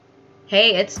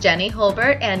Hey, it's Jenny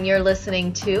Holbert, and you're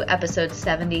listening to episode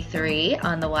 73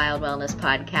 on the Wild Wellness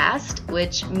Podcast,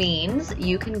 which means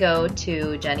you can go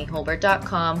to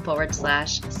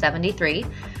jennyholbert.com/73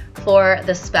 for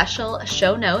the special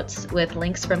show notes with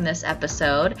links from this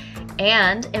episode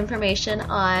and information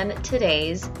on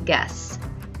today's guests.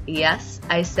 Yes,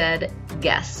 I said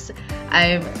guests.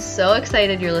 I'm so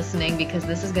excited you're listening because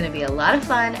this is going to be a lot of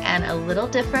fun and a little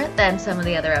different than some of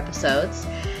the other episodes.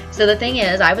 So the thing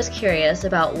is, I was curious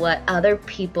about what other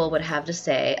people would have to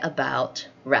say about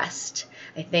rest.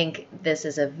 I think this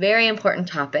is a very important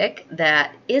topic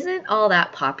that isn't all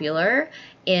that popular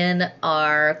in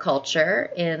our culture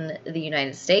in the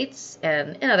United States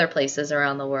and in other places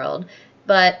around the world.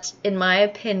 But in my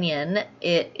opinion,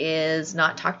 it is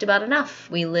not talked about enough.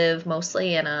 We live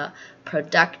mostly in a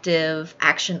productive,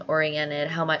 action-oriented,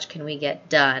 how much can we get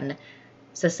done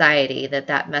society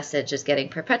that message is getting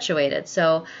perpetuated.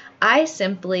 So I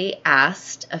simply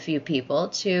asked a few people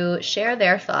to share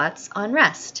their thoughts on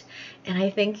rest. And I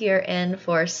think you're in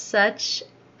for such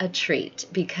a treat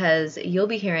because you'll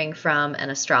be hearing from an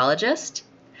astrologist,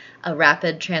 a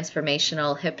rapid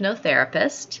transformational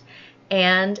hypnotherapist,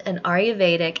 and an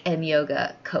Ayurvedic and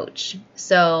yoga coach.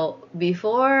 So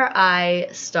before I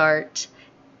start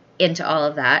into all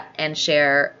of that and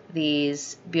share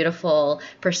these beautiful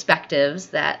perspectives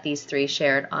that these three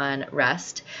shared on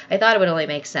rest, I thought it would only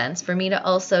make sense for me to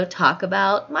also talk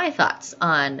about my thoughts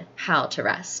on how to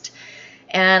rest.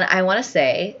 And I want to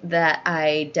say that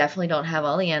I definitely don't have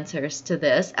all the answers to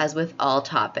this, as with all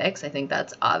topics. I think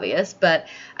that's obvious, but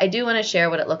I do want to share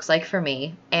what it looks like for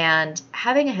me. And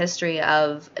having a history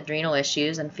of adrenal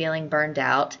issues and feeling burned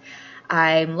out,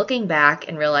 I'm looking back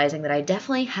and realizing that I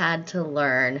definitely had to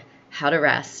learn how to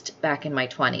rest back in my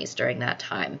 20s during that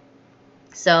time.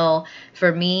 So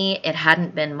for me, it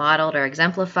hadn't been modeled or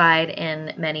exemplified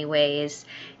in many ways.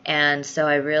 And so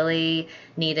I really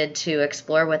needed to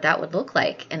explore what that would look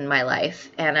like in my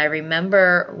life. And I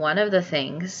remember one of the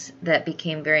things that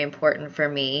became very important for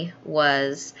me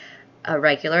was a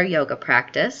regular yoga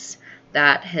practice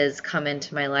that has come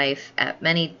into my life at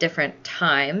many different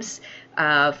times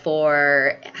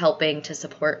for helping to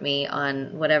support me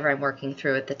on whatever I'm working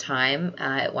through at the time.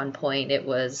 At one point, it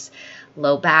was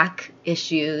low back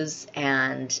issues,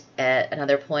 and at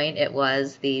another point, it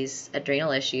was these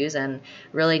adrenal issues and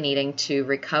really needing to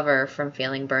recover from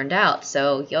feeling burned out.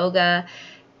 So yoga,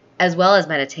 as well as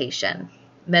meditation,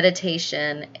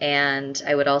 and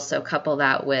I would also couple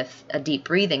that with a deep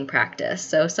breathing practice.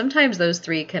 So sometimes those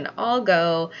three can all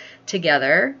go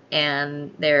together,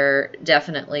 and there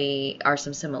definitely are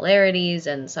some similarities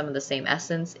and some of the same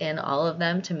essence in all of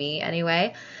them, to me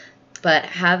anyway. But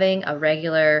having a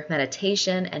regular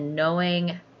meditation and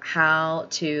knowing how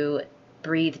to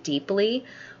breathe deeply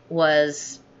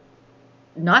was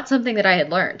not something that I had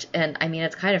learned. And I mean,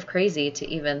 it's kind of crazy to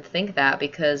even think that,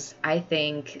 because I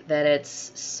think that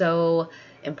it's so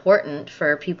important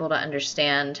for people to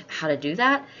understand how to do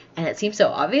that. And it seems so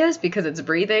obvious because it's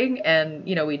breathing and,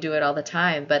 we do it all the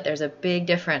time. But there's a big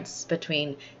difference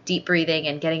between deep breathing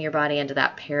and getting your body into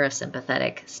that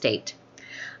parasympathetic state.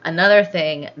 Another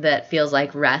thing that feels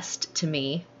like rest to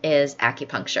me is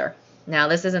acupuncture. Now,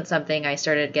 this isn't something I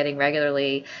started getting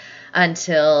regularly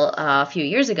until a few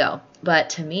years ago.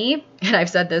 But to me, and I've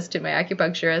said this to my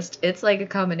acupuncturist, it's like a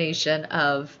combination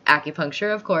of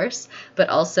acupuncture, of course, but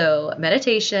also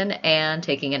meditation and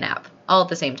taking a nap all at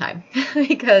the same time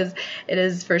because it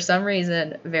is, for some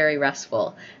reason, very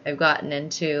restful. I've gotten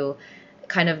into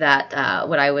kind of that,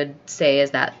 what I would say is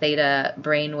that theta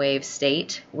brainwave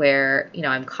state where,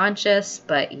 I'm conscious,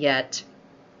 but yet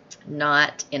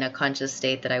not in a conscious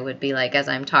state that I would be like as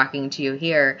I'm talking to you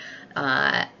here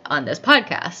on this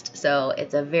podcast. So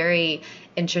it's a very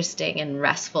interesting and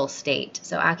restful state.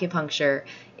 So acupuncture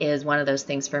is one of those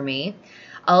things for me.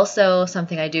 Also,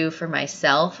 something I do for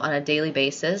myself on a daily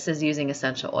basis is using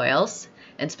essential oils,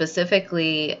 and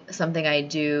specifically something I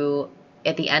do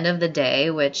at the end of the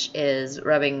day, which is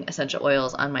rubbing essential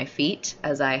oils on my feet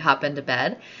as I hop into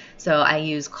bed. So I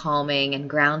use calming and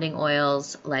grounding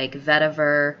oils like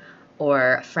vetiver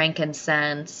or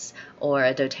frankincense or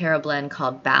a doTERRA blend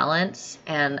called Balance.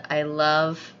 And I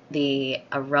love the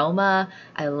aroma.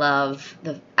 I love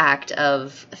the act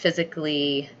of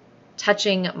physically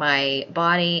touching my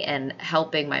body and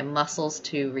helping my muscles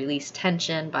to release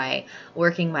tension by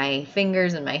working my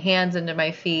fingers and my hands into my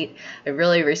feet. I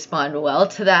really respond well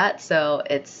to that. So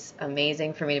it's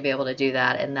amazing for me to be able to do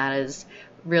that. And that is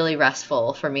really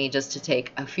restful for me just to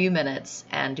take a few minutes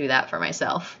and do that for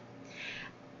myself.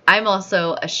 I'm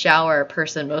also a shower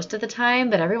person most of the time,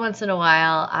 but every once in a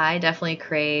while I definitely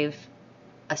crave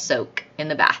a soak in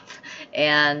the bath.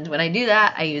 And when I do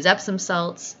that, I use Epsom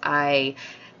salts. I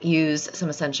use some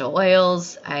essential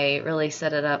oils. I really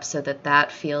set it up so that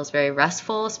that feels very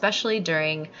restful, especially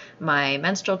during my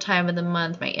menstrual time of the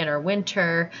month, my inner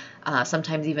winter,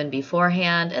 sometimes even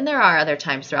beforehand. And there are other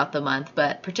times throughout the month,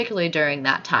 but particularly during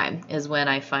that time is when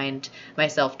I find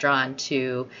myself drawn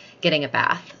to getting a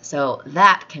bath. So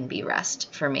that can be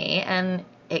rest for me. And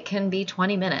it can be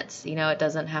 20 minutes. It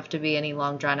doesn't have to be any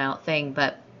long drawn out thing,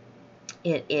 but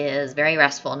it is very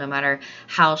restful no matter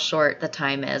how short the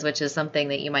time is, which is something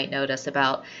that you might notice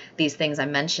about these things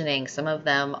I'm mentioning. Some of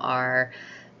them are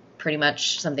pretty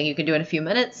much something you can do in a few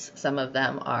minutes. Some of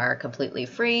them are completely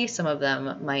free. Some of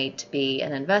them might be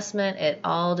an investment. It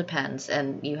all depends.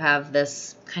 And you have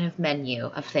this kind of menu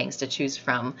of things to choose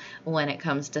from when it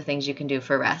comes to things you can do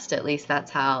for rest. At least that's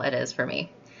how it is for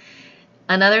me.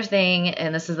 Another thing,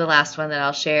 and this is the last one that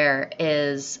I'll share,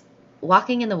 is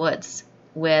walking in the woods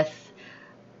with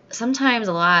sometimes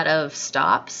a lot of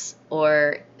stops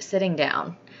or sitting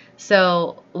down.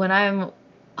 So when I'm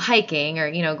hiking or,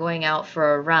 going out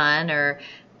for a run or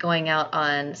going out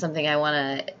on something I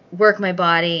want to work my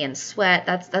body and sweat,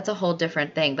 that's a whole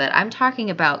different thing. But I'm talking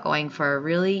about going for a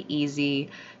really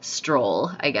easy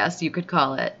stroll, I guess you could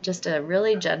call it. Just a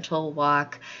really gentle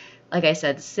walk. Like I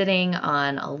said, sitting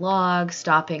on a log,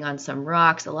 stopping on some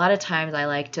rocks. A lot of times I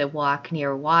like to walk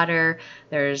near water.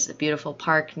 There's a beautiful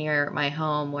park near my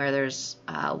home where there's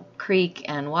a creek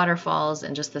and waterfalls,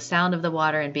 and just the sound of the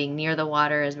water and being near the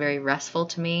water is very restful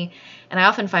to me. And I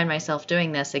often find myself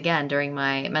doing this again during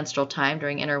my menstrual time,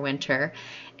 during inner winter.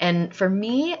 And for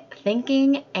me,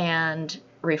 thinking and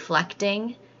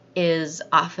reflecting is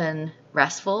often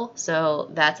restful.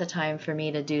 So that's a time for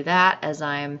me to do that as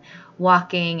I'm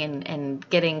walking and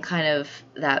getting kind of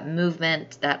that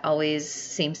movement that always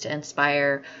seems to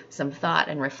inspire some thought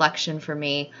and reflection for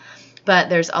me. But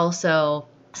there's also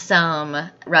some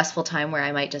restful time where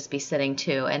I might just be sitting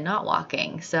too and not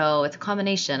walking. So it's a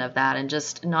combination of that and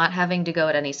just not having to go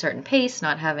at any certain pace,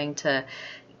 not having to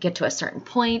get to a certain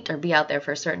point or be out there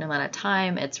for a certain amount of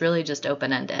time. It's really just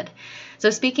open-ended.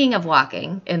 So speaking of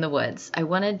walking in the woods, I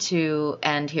wanted to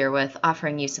end here with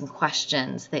offering you some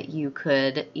questions that you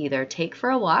could either take for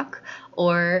a walk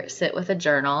or sit with a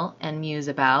journal and muse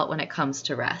about when it comes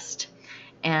to rest.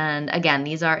 And again,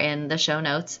 these are in the show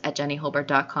notes at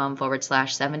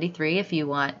jennyholbert.com/73 if you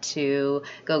want to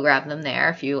go grab them there,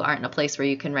 if you aren't in a place where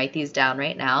you can write these down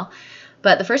right now.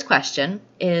 But the first question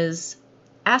is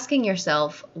asking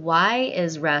yourself, why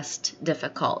is rest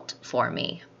difficult for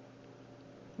me?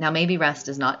 Now, maybe rest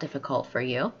is not difficult for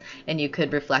you, and you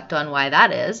could reflect on why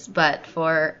that is. But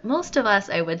for most of us,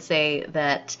 I would say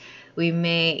that we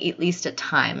may, at least at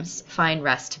times, find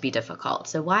rest to be difficult.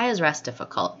 So why is rest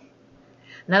difficult?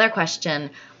 Another question,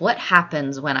 what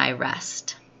happens when I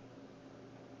rest?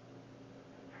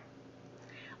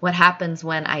 What happens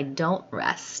when I don't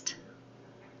rest?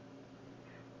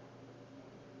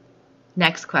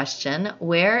 Next question,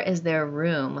 where is there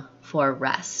room for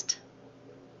rest?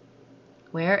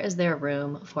 Where is there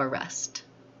room for rest?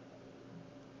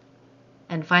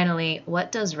 And finally,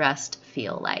 what does rest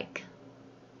feel like?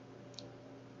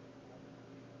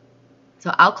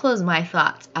 So I'll close my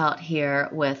thoughts out here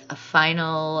with a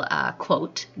final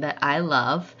quote that I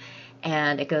love,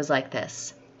 and it goes like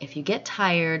this. If you get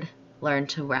tired, learn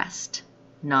to rest,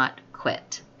 not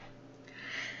quit.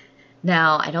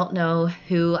 Now, I don't know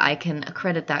who I can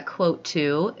accredit that quote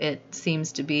to. It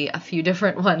seems to be a few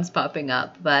different ones popping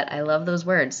up, but I love those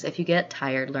words. If you get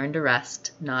tired, learn to rest,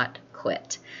 not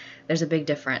quit. There's a big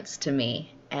difference to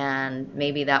me, and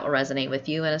maybe that will resonate with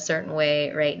you in a certain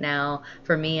way right now.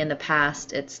 For me in the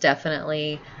past, it's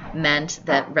definitely meant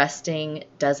that resting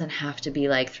doesn't have to be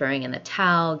like throwing in the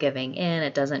towel, giving in.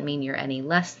 It doesn't mean you're any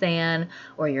less than,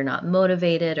 or you're not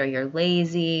motivated, or you're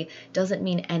lazy. It doesn't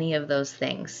mean any of those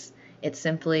things. It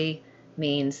simply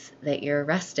means that you're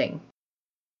resting.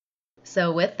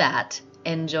 So with that,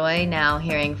 enjoy now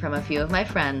hearing from a few of my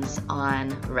friends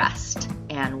on rest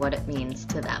and what it means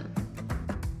to them.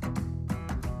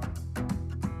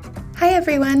 Hi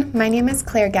everyone, my name is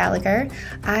Claire Gallagher.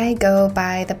 I go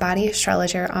by The Body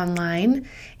Astrologer online,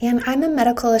 and I'm a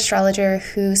medical astrologer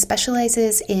who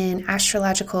specializes in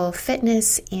astrological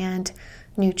fitness and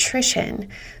nutrition.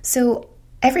 So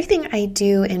everything I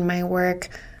do in my work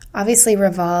obviously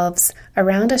revolves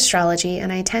around astrology,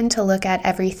 and I tend to look at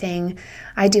everything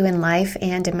I do in life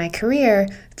and in my career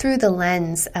through the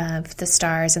lens of the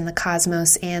stars and the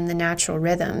cosmos and the natural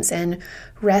rhythms, and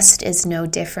rest is no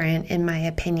different in my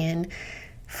opinion.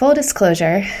 Full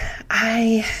disclosure,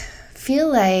 I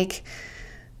feel like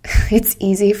it's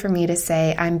easy for me to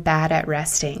say I'm bad at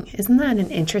resting. Isn't that an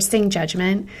interesting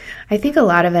judgment? I think a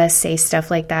lot of us say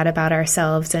stuff like that about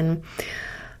ourselves, and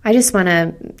I just want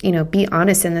to, be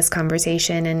honest in this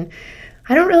conversation. And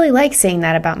I don't really like saying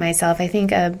that about myself. I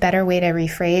think a better way to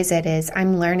rephrase it is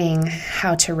I'm learning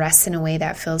how to rest in a way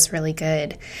that feels really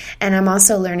good. And I'm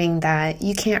also learning that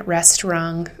you can't rest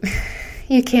wrong.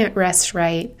 You can't rest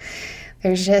right.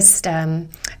 There's just a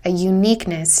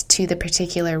uniqueness to the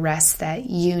particular rest that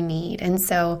you need. And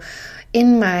so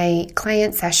in my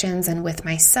client sessions and with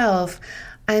myself,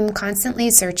 I'm constantly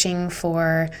searching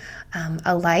for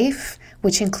a life,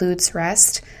 which includes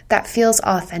rest, that feels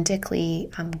authentically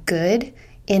good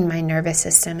in my nervous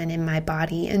system and in my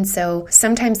body. And so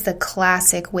sometimes the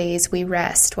classic ways we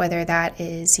rest, whether that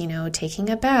is, taking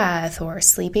a bath or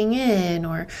sleeping in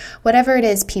or whatever it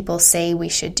is people say we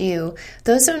should do,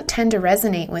 those don't tend to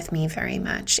resonate with me very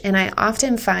much. And I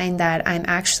often find that I'm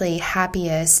actually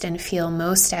happiest and feel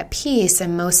most at peace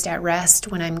and most at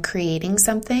rest when I'm creating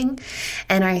something.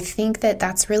 And I think that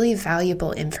that's really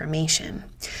valuable information.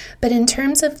 But in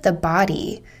terms of the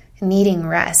body needing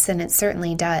rest, and it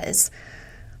certainly does,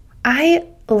 I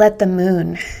let the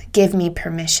moon give me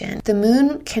permission. The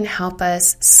moon can help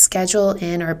us schedule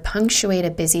in or punctuate a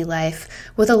busy life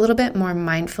with a little bit more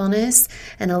mindfulness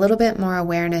and a little bit more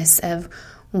awareness of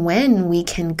when we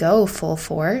can go full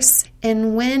force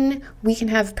and when we can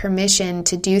have permission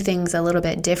to do things a little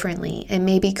bit differently and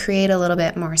maybe create a little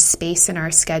bit more space in our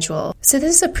schedule. So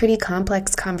this is a pretty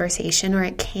complex conversation, or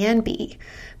it can be.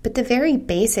 But the very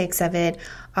basics of it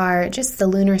are just the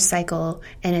lunar cycle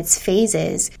and its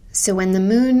phases. So when the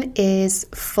moon is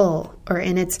full or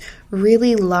in its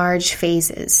really large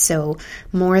phases, so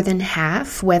more than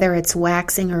half, whether it's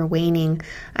waxing or waning,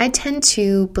 I tend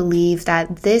to believe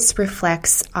that this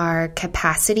reflects our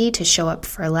capacity to show up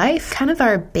for life, kind of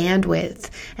our bandwidth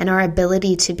and our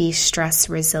ability to be stress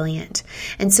resilient.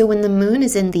 And so when the moon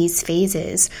is in these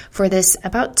phases for this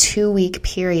about 2-week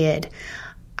period,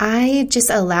 I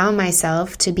just allow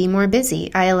myself to be more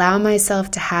busy. I allow myself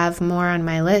to have more on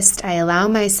my list. I allow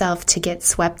myself to get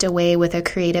swept away with a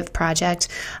creative project.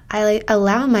 I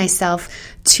allow myself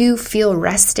to feel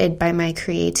rested by my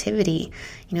creativity.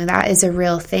 That is a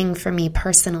real thing for me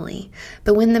personally.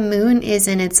 But when the moon is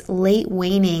in its late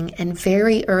waning and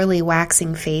very early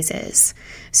waxing phases,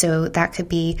 so that could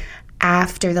be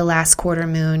after the last quarter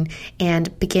moon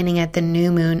and beginning at the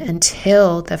new moon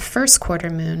until the first quarter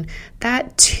moon,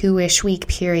 that 2-ish week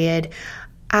period,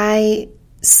 I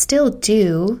still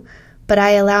do, but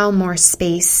I allow more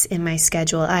space in my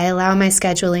schedule. I allow my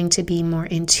scheduling to be more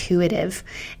intuitive,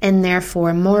 and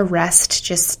therefore more rest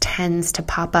just tends to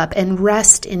pop up, and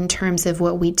rest in terms of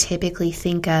what we typically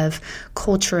think of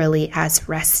culturally as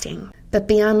resting. But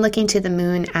beyond looking to the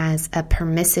moon as a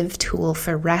permissive tool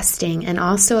for resting and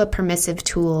also a permissive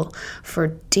tool for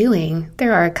doing,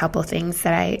 there are a couple things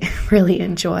that I really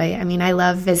enjoy. I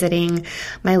love visiting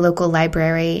my local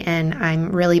library, and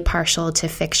I'm really partial to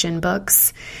fiction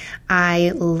books.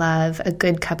 I love a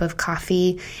good cup of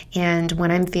coffee, and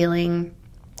when I'm feeling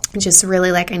just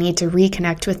really like I need to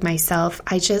reconnect with myself,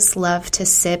 I just love to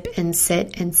sip and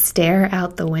sit and stare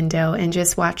out the window and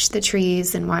just watch the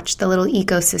trees and watch the little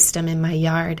ecosystem in my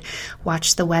yard,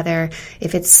 watch the weather.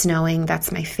 If it's snowing,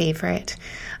 that's my favorite.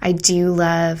 I do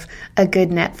love a good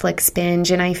Netflix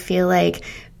binge, and I feel like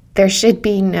there should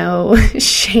be no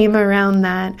shame around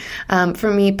that.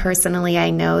 For me personally, I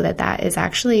know that is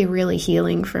actually really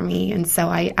healing for me. And so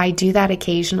I do that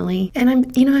occasionally. And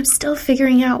I'm still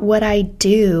figuring out what I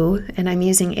do, and I'm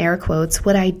using air quotes,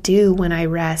 what I do when I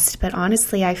rest. But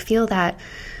honestly, I feel that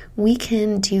we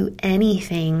can do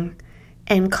anything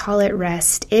and call it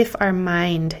rest if our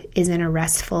mind is in a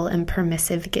restful and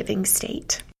permissive giving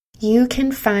state. You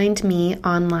can find me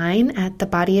online at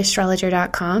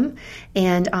thebodyastrologer.com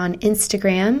and on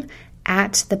Instagram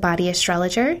at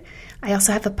thebodyastrologer. I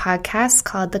also have a podcast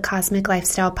called the Cosmic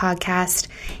Lifestyle Podcast,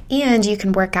 and you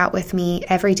can work out with me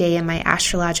every day in my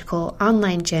astrological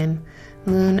online gym,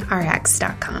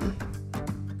 moonrx.com.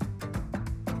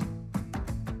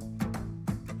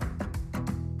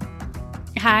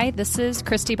 Hi, this is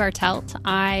Christy Bartelt.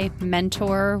 I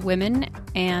mentor women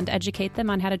and educate them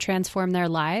on how to transform their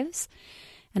lives.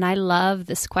 And I love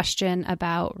this question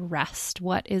about rest.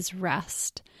 What is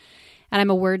rest? And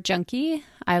I'm a word junkie.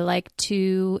 I like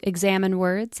to examine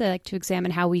words. I like to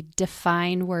examine how we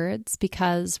define words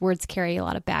because words carry a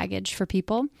lot of baggage for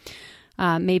people.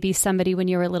 Maybe somebody when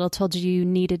you were little told you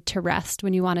needed to rest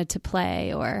when you wanted to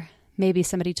play, or maybe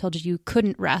somebody told you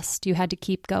couldn't rest, you had to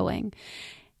keep going.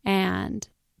 And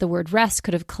the word rest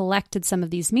could have collected some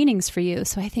of these meanings for you.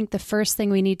 So I think the first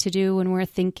thing we need to do when we're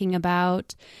thinking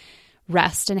about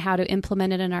rest and how to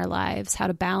implement it in our lives, how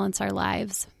to balance our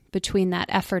lives between that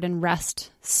effort and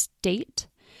rest state,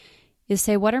 is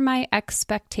say, what are my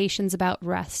expectations about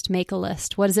rest? Make a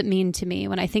list. What does it mean to me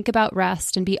when I think about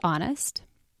rest, and be honest?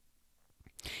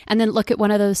 And then look at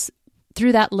one of those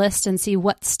through that list and see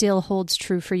what still holds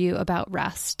true for you about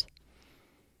rest.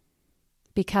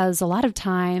 Because a lot of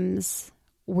times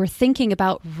we're thinking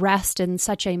about rest in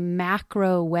such a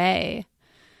macro way.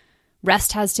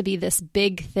 Rest has to be this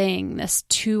big thing, this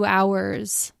 2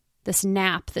 hours, this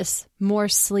nap, this more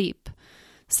sleep,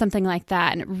 something like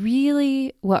that. And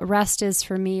really what rest is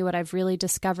for me, what I've really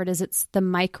discovered is it's the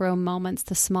micro moments,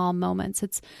 the small moments.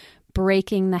 It's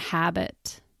breaking the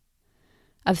habit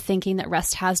of thinking that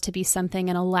rest has to be something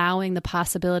and allowing the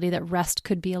possibility that rest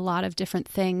could be a lot of different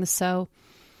things. So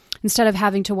instead of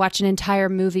having to watch an entire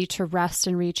movie to rest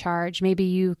and recharge, maybe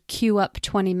you queue up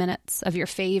 20 minutes of your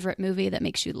favorite movie that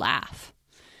makes you laugh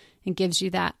and gives you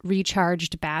that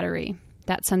recharged battery,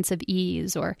 that sense of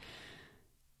ease. Or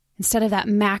instead of that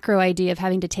macro idea of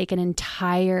having to take an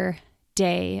entire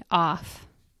day off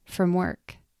from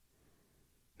work,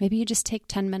 maybe you just take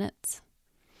 10 minutes.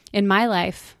 In my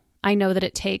life, I know that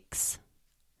it takes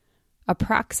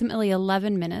approximately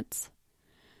 11 minutes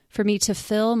for me to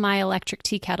fill my electric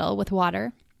tea kettle with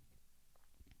water,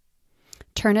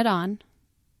 turn it on,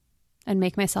 and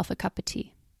make myself a cup of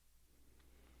tea.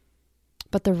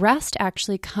 But the rest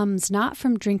actually comes not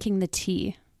from drinking the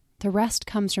tea. The rest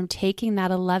comes from taking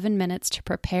that 11 minutes to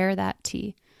prepare that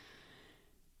tea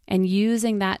and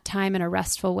using that time in a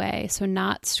restful way. So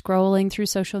not scrolling through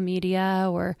social media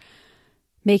or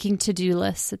making to-do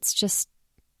lists. It's just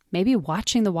maybe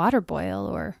watching the water boil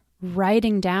or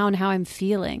writing down how I'm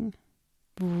feeling,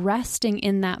 resting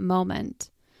in that moment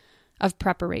of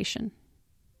preparation.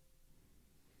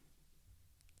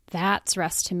 That's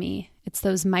rest to me. It's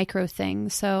those micro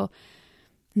things. So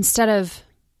instead of,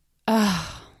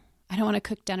 I don't want to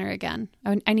cook dinner again.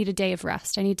 I need a day of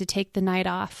rest. I need to take the night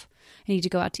off. I need to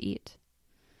go out to eat.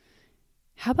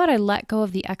 How about I let go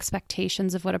of the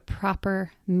expectations of what a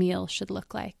proper meal should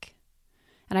look like?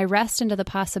 And I rest into the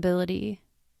possibility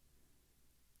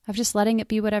of just letting it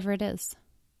be whatever it is.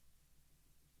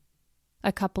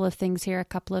 A couple of things here, a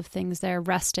couple of things there,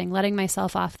 resting, letting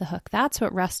myself off the hook. That's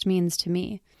what rest means to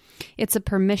me. It's a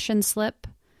permission slip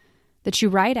that you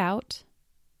write out,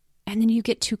 and then you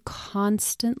get to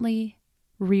constantly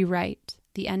rewrite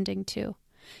the ending to.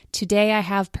 Today I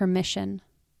have permission,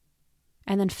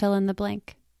 and then fill in the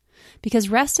blank. Because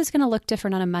rest is going to look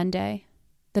different on a Monday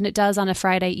than it does on a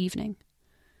Friday evening.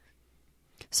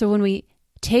 So when we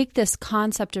take this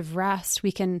concept of rest,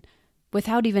 we can,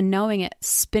 without even knowing it,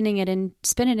 spin it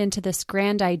into this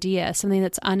grand idea, something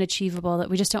that's unachievable, that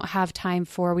we just don't have time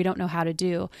for, we don't know how to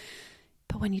do.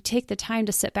 But when you take the time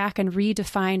to sit back and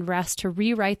redefine rest, to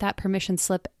rewrite that permission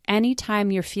slip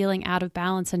anytime you're feeling out of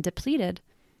balance and depleted,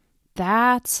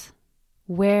 that's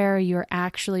where you're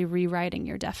actually rewriting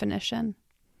your definition.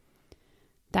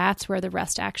 That's where the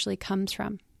rest actually comes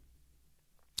from.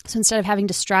 So instead of having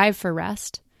to strive for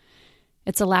rest,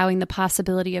 it's allowing the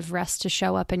possibility of rest to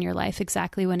show up in your life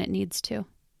exactly when it needs to,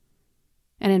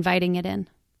 and inviting it in.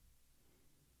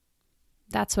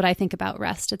 That's what I think about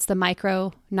rest. It's the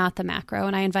micro, not the macro.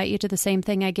 And I invite you to the same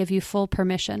thing. I give you full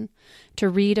permission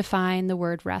to redefine the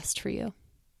word rest for you.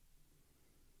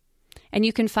 And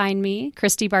you can find me,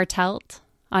 Christy Bartelt,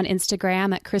 on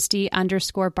Instagram at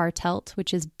Christy_Bartelt,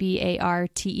 which is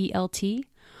BARTELT,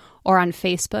 or on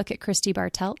Facebook at Christy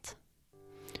Bartelt,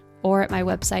 or at my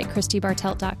website,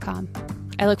 ChristyBartelt.com.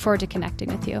 I look forward to connecting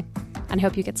with you and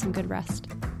hope you get some good rest.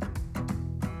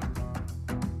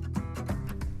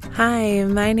 Hi,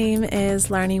 my name is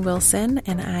Larnie Wilson,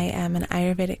 and I am an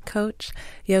Ayurvedic coach,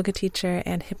 yoga teacher,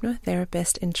 and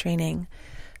hypnotherapist in training.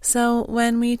 So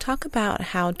when we talk about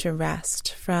how to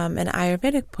rest from an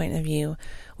Ayurvedic point of view,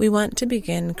 we want to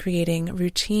begin creating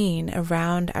routine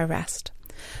around our rest.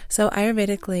 So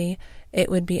Ayurvedically, it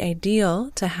would be ideal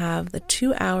to have the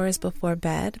 2 hours before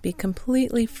bed be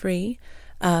completely free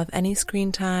of any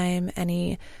screen time,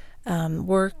 any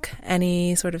work,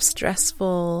 any sort of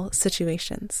stressful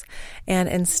situations, and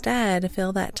instead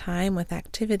fill that time with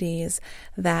activities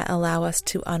that allow us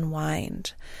to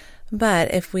unwind.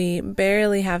 But if we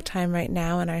barely have time right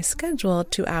now in our schedule,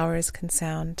 2 hours can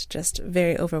sound just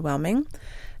very overwhelming.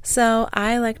 So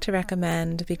I like to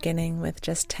recommend beginning with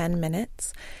just 10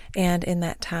 minutes. And in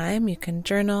that time, you can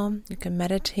journal, you can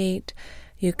meditate,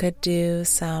 you could do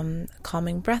some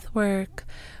calming breath work,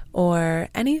 or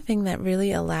anything that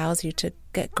really allows you to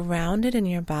get grounded in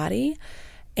your body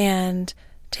and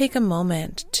take a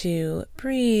moment to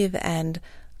breathe and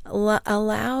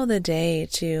allow the day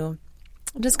to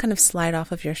just kind of slide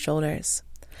off of your shoulders.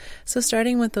 So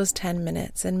starting with those 10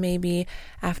 minutes, and maybe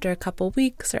after a couple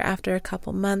weeks or after a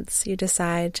couple months, you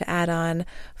decide to add on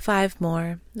 5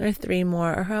 more or 3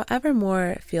 more or however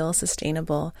more feels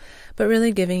sustainable, but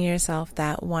really giving yourself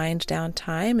that wind down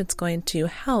time, it's going to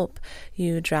help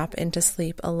you drop into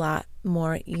sleep a lot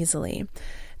more easily.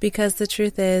 Because the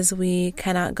truth is, we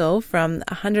cannot go from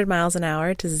 100 miles an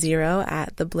hour to 0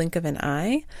 at the blink of an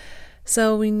eye.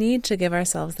 So we need to give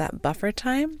ourselves that buffer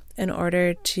time in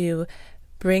order to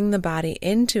bring the body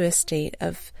into a state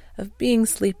of being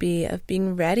sleepy, of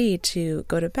being ready to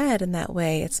go to bed, and that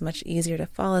way it's much easier to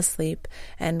fall asleep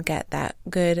and get that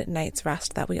good night's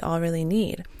rest that we all really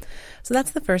need. So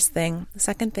that's the first thing. The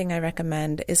second thing I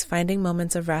recommend is finding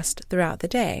moments of rest throughout the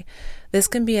day. This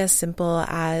can be as simple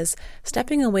as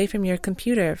stepping away from your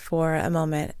computer for a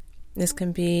moment. This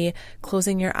can be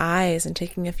closing your eyes and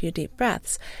taking a few deep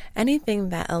breaths. Anything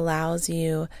that allows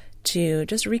you to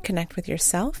just reconnect with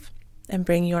yourself and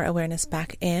bring your awareness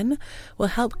back in will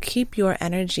help keep your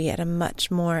energy at a much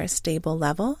more stable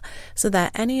level, so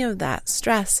that any of that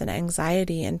stress and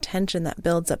anxiety and tension that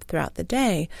builds up throughout the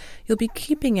day, you'll be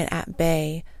keeping it at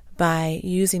bay by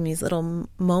using these little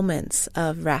moments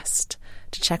of rest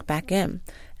to check back in.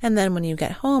 And then when you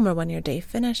get home or when your day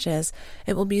finishes,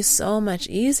 it will be so much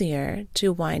easier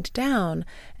to wind down,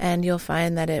 and you'll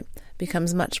find that it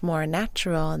becomes much more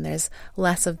natural and there's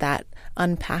less of that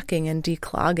unpacking and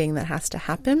declogging that has to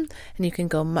happen, and you can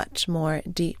go much more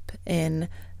deep in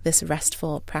this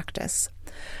restful practice.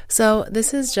 So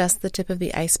this is just the tip of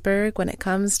the iceberg when it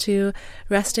comes to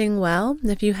resting well.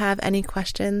 If you have any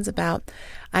questions about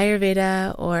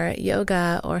Ayurveda or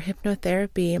yoga or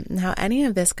hypnotherapy and how any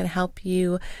of this can help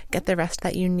you get the rest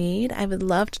that you need, I would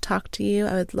love to talk to you.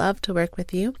 I would love to work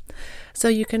with you. So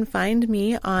you can find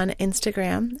me on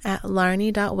Instagram at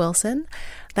larnie.wilson.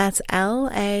 That's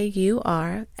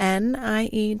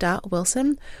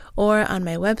LAURNIE.Wilson, or on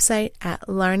my website at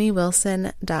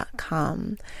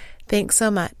larniewilson.com. Thanks so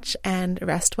much, and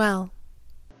rest well.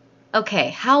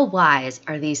 Okay, how wise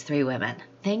are these 3 women?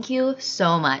 Thank you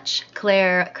so much,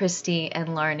 Claire, Christy, and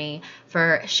Larnie,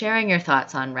 for sharing your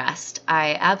thoughts on rest.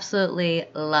 I absolutely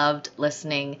loved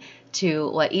listening to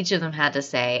what each of them had to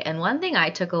say. And one thing I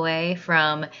took away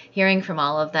from hearing from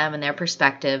all of them and their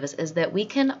perspectives is that we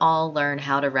can all learn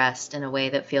how to rest in a way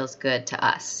that feels good to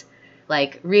us.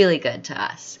 Like really good to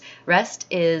us. Rest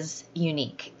is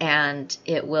unique, and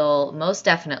it will most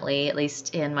definitely, at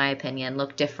least in my opinion,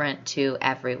 look different to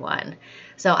everyone.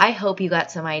 So I hope you got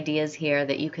some ideas here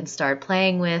that you can start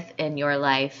playing with in your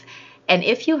life. And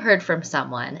if you heard from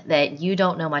someone that you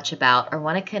don't know much about or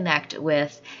want to connect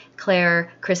with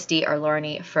Claire, Christy, or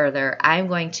Larnie further, I'm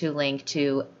going to link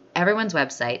to everyone's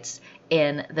websites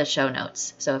in the show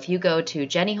notes. So if you go to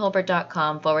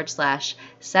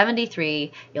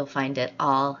jennyholbert.com/73, you'll find it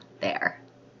all there.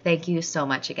 Thank you so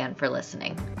much again for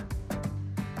listening.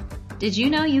 Did you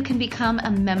know you can become a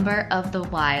member of The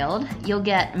Wild? You'll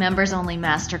get members-only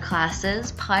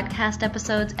masterclasses, podcast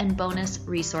episodes, and bonus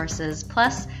resources,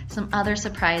 plus some other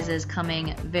surprises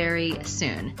coming very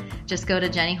soon. Just go to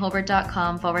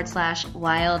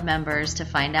jennyholbert.com/wild members to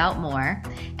find out more.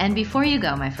 And before you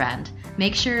go, my friend,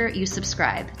 make sure you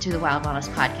subscribe to the Wild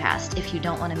Wellness Podcast if you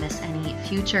don't want to miss any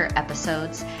future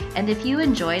episodes. And if you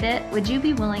enjoyed it, would you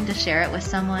be willing to share it with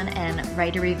someone and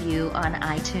write a review on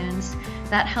iTunes?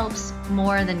 That helps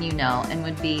more than you know and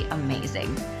would be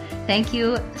amazing. Thank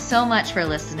you so much for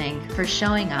listening, for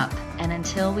showing up, and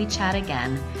until we chat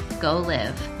again, go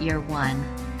live your one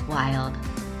wild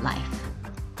life.